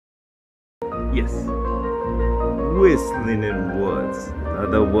Yes, whistling in woods.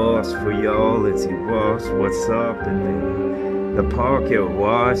 Another waltz for y'all as you wash what's up, and then the pocket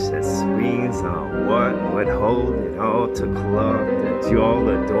wash that swings on what would hold it all to clock that y'all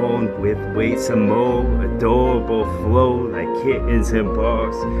adorned with weights and more adorable flow like kittens in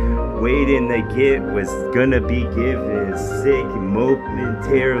box. Waiting to get was gonna be given sick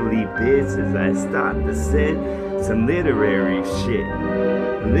momentarily bits as I start to sit some literary shit.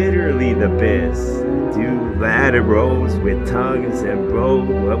 Literally the best. Do laterals with tongues and bro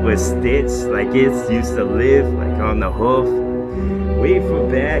what was stitched like it's used to live like on the hoof. Wait for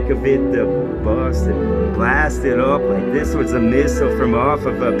back of it to bust and blast it up like this was a missile from off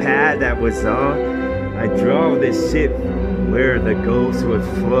of a pad that was on. I draw this shit from where the ghost would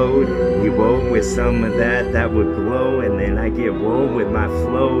float. He woke with some of that would glow, and then I get warm with my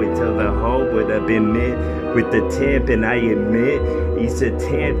flow until the hole would have been met with the temp, and I admit each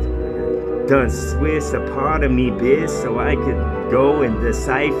attempt done Swiss a part of me bit so I could go and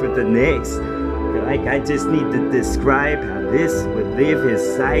decipher the next. Like I just need to describe how this would live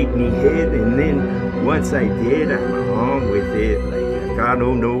inside me hid, and then once I did, I'm on with it. Like I got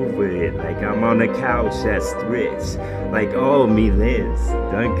on over it, like I'm on a couch that's stretched. Like all me limbs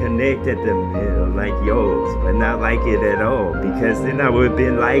done connected the middle like yours, but not like it at all, because then I would have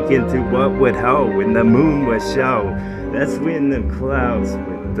been likened to what would hold when the moon was show. That's when them clouds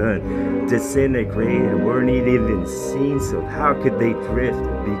were done disintegrated, weren't even seen, so how could they drift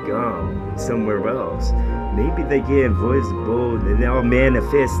and be gone somewhere else? Maybe they get invisible and they all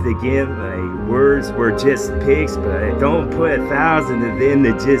manifest again like words were just pigs, but I don't put 1,000 of them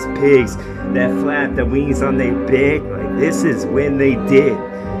to just pigs that flap the wings on their back. Like this is when they did.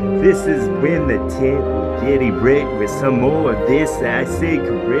 This is when the tent would get erect with some more of this that I say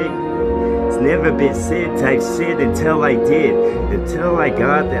correct. Never been said type shit until I did. Until I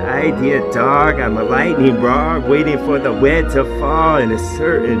got the idea, dog. I'm a lightning rod waiting for the wet to fall in a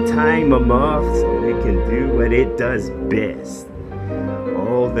certain time of month so it can do what it does best.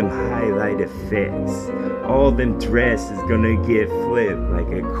 All them highlight effects, all them dresses gonna get flipped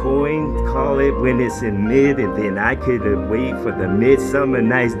like a coin, call it when it's in mid, and then I could wait for the midsummer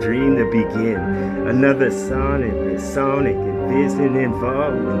night's dream to begin. Another sonic vision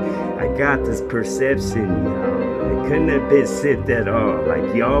involved. I got this perception, y'all. It couldn't have been sipped at all.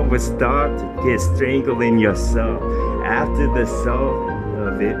 Like y'all would start to get strangled in your soul. After the soul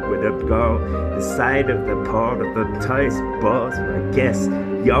of it would have gone, the side of the part of the tight balls. I guess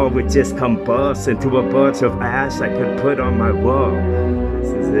y'all would just combust into a bunch of ash I could put on my wall.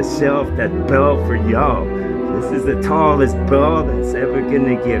 This is a shelf that's built for y'all. This is the tallest ball that's ever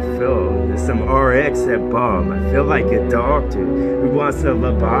gonna get filled. There's some RX at bomb. I feel like a doctor who wants a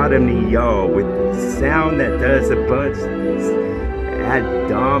lobotomy, y'all, with the sound that does a bunch of this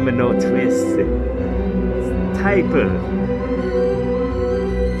abdominal twisting type of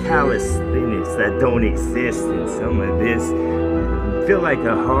calisthenics that don't exist in some of this. I feel like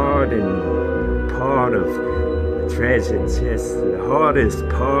a hard and part of treasure chest, the hardest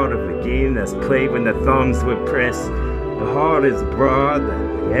part of a game that's played when the thumbs would press, the hardest broad that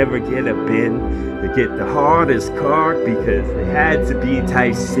would ever get a bin, to get the hardest card because it had to be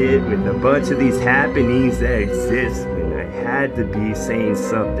type shit with a bunch of these happenings that exist when I had to be saying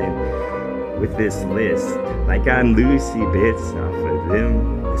something with this list. Like I'm Lucy bits off of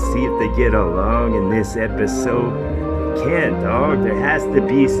them to see if they get along in this episode. Can't, dog. There has to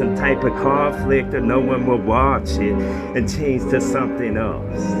be some type of conflict or no one will watch it and change to something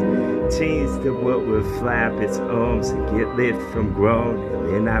else. Change to what will flap its arms and get lit from grown.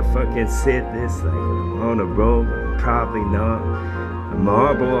 And then I fucking sit this like I'm on a roll, probably not. A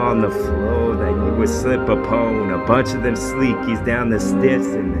marble on the floor that you would slip upon. A bunch of them sleekies down the steps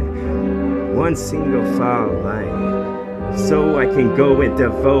in one single file line. So I can go and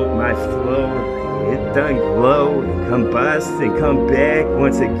devote my flow. It done glow and combust and come back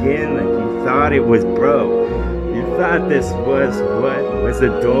once again like you thought it was bro. You thought this was what was the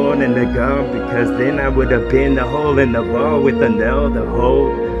dawn and the gum, because then I would have been the hole in the wall with the nail, the hole,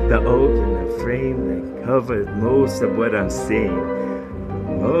 the oak and the frame that covered most of what I'm seeing.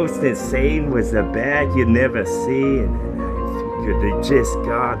 But most insane was the back you'd never see, and they just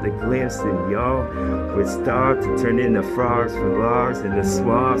got the glimpse, and y'all would start to turn into frogs for logs in the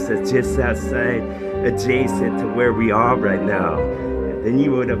swamps that's just outside, adjacent to where we are right now. And then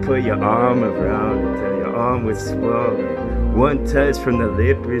you would have put your arm around until your arm would swell. One touch from the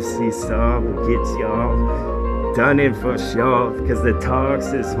leprosy saw would get y'all done in for sure, because the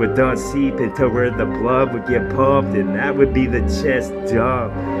toxins would done seep into where the blood would get pumped, and that would be the chest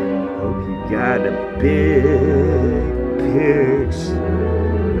job. Hope you got a big picture.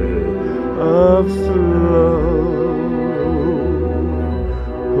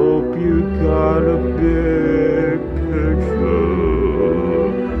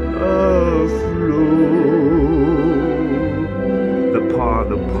 Paul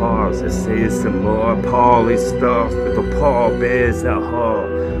the pause, I say some more Pauly stuff with the Paul Bears that haul.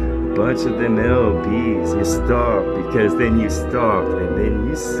 A bunch of them LBs, you stop because then you stop, and then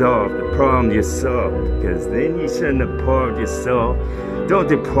you solve the problem yourself, because then you shouldn't deprive yourself. Don't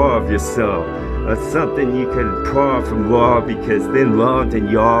deprive yourself of something you can deprive from law, because then law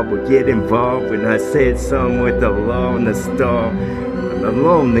and y'all will get involved. When I said something with the law and the star, and the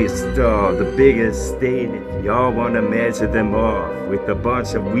lonely star, the biggest state, if y'all wanna measure them off with a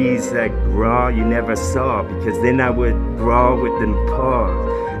bunch of weeds that grow you never saw, because then I would grow with them paws.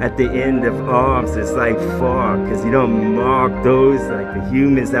 At the end of arms, it's like far, cause you don't mark those like the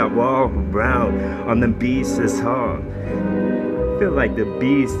humans that walk around on the beast as hard. I feel like the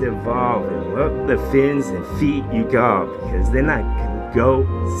beast evolving, up the fins and feet you got, because then I can go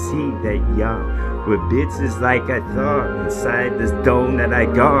see that y'all with bitches like I thought inside this dome that I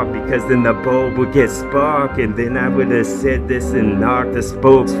got, because then the bulb would get sparked, and then I would have said this and knocked the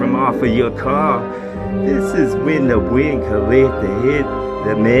spokes from off of your car. This is when the wind could lift the hit,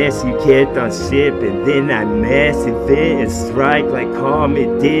 the mess you kept on ship, and then I massive it and strike like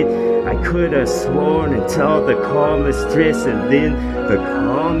Comet did. I could have sworn and told the calmest stress, and then the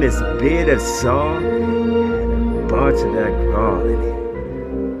calmest bit of song had a bunch of that crawling in.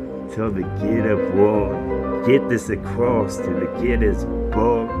 Till the get up wall, get this across to the getter's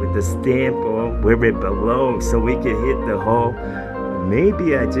ball with the stamp on where it belongs, so we can hit the hole.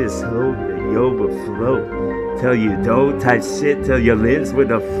 Maybe I just hope that you overflow. Till you don't type shit till your limbs would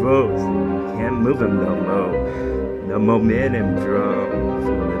have froze. You can't move them no more. No momentum draw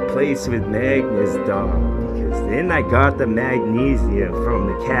from the place with Magnus dog. Because then I got the magnesium from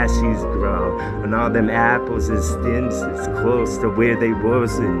the cashews grow. And all them apples and stems is close to where they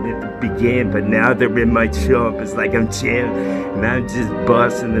was and it began. But now they're in my chump. It's like I'm Jim. And I'm just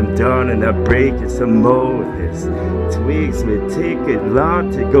busting them down and I'm breaking some more with this. Twigs would take a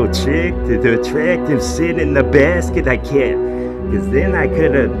lot to go trick to attract him sit in the basket I can't. Cause then I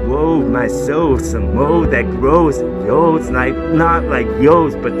could have wove myself some more that grows and yours, like not like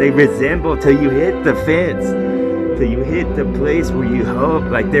yours, but they resemble till you hit the fence. Till you hit the place where you hope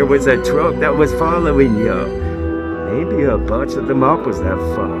like there was a truck that was following you. Maybe a bunch of them apples that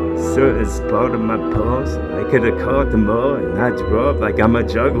fall. Certain spot of my pulse, I could have caught them all and I drop like I'm a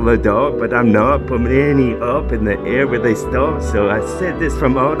juggler dog, but I'm not putting any up in the air where they stop. So I said this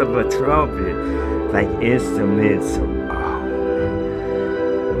from out of a trumpet, like instruments.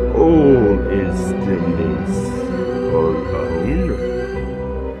 Old instruments are in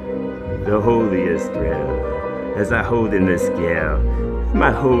the holiest realm. As I hold in the scale, am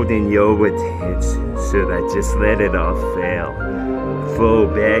I holding your attention? Should I just let it all fail? Fall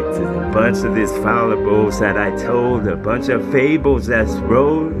back to the bunch of these fallables that I told, a bunch of fables that's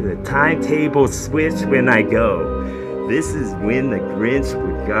rolled, the timetable switch when I go. This is when the Grinch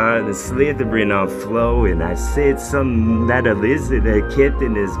would guard the slithering on flow, and I said something that a lizard had kept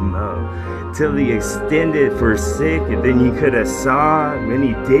in his mouth till he extended for a second. Then you could have saw when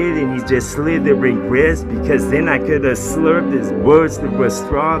he did, and he just slithering rest, because then I could have slurped his words through a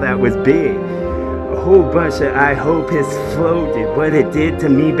straw that was big. A whole bunch of I hope has floated what it did to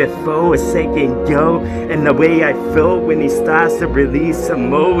me before a second go, and the way I felt when he starts to release some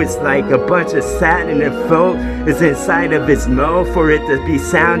more, it's like a bunch of satin and felt is inside of his mouth for it to be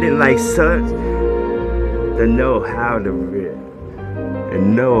sounding like such. To know how to rip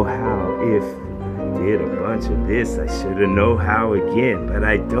and know how if I did a bunch of this I should have know how again, but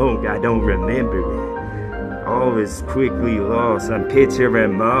I don't remember it. All is quickly lost. I'm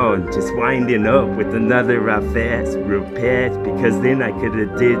picturing mom just winding up with another fast real patch, because then I could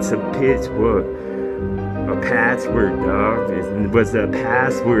have did some pitch work. A patchwork, dog. It was a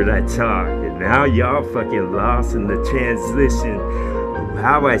password I talked, and now y'all fucking lost in the translation of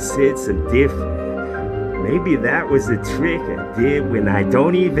how I said some different. Maybe that was a trick I did when I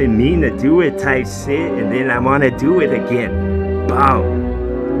don't even mean to do it type shit, and then I want to do it again. Boom.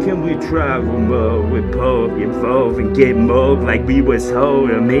 Can we travel more with Poke, involve and get mugged like we was whole,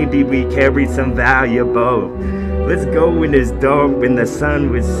 or maybe we carry some valuable. Let's go in this dark when the sun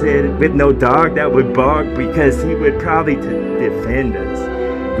would set, with no dog that would bark, because he would probably defend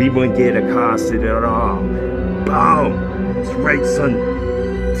us. We wouldn't get accosted at all. Boom! That's right, son.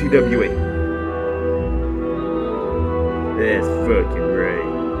 TWA. That's fucking right.